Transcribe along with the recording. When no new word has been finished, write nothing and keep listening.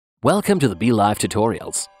Welcome to the BeLive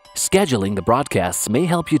tutorials. Scheduling the broadcasts may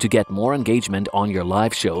help you to get more engagement on your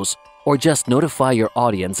live shows or just notify your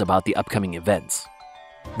audience about the upcoming events.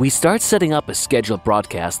 We start setting up a scheduled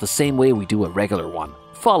broadcast the same way we do a regular one.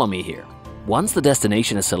 Follow me here. Once the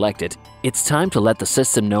destination is selected, it's time to let the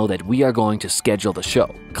system know that we are going to schedule the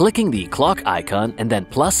show. Clicking the clock icon and then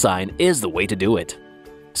plus sign is the way to do it.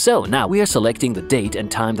 So now we are selecting the date and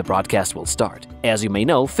time the broadcast will start. As you may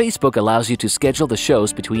know, Facebook allows you to schedule the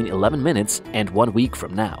shows between 11 minutes and 1 week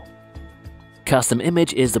from now. Custom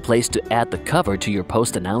image is the place to add the cover to your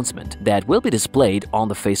post announcement that will be displayed on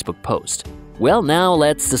the Facebook post. Well, now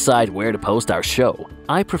let's decide where to post our show.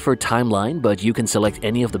 I prefer timeline, but you can select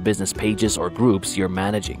any of the business pages or groups you're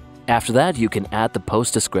managing. After that, you can add the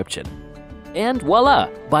post description. And voila!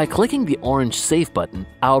 By clicking the orange Save button,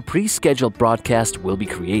 our pre-scheduled broadcast will be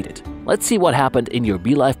created. Let's see what happened in your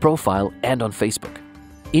BeLive profile and on Facebook.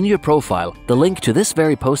 In your profile, the link to this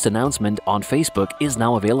very post announcement on Facebook is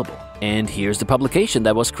now available. And here's the publication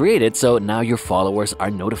that was created, so now your followers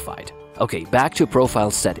are notified. Okay, back to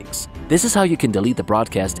profile settings. This is how you can delete the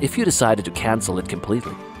broadcast if you decided to cancel it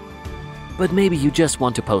completely. But maybe you just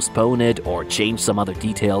want to postpone it or change some other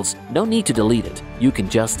details. No need to delete it. You can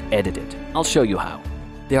just edit it. I'll show you how.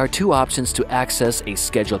 There are two options to access a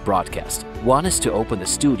scheduled broadcast. One is to open the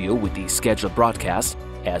studio with the scheduled broadcast,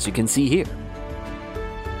 as you can see here.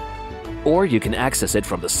 Or you can access it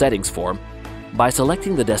from the settings form by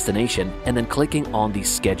selecting the destination and then clicking on the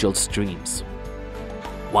scheduled streams.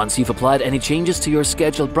 Once you've applied any changes to your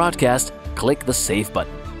scheduled broadcast, click the Save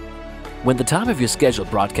button. When the time of your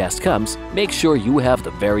scheduled broadcast comes, make sure you have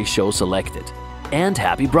the very show selected. And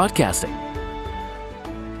happy broadcasting!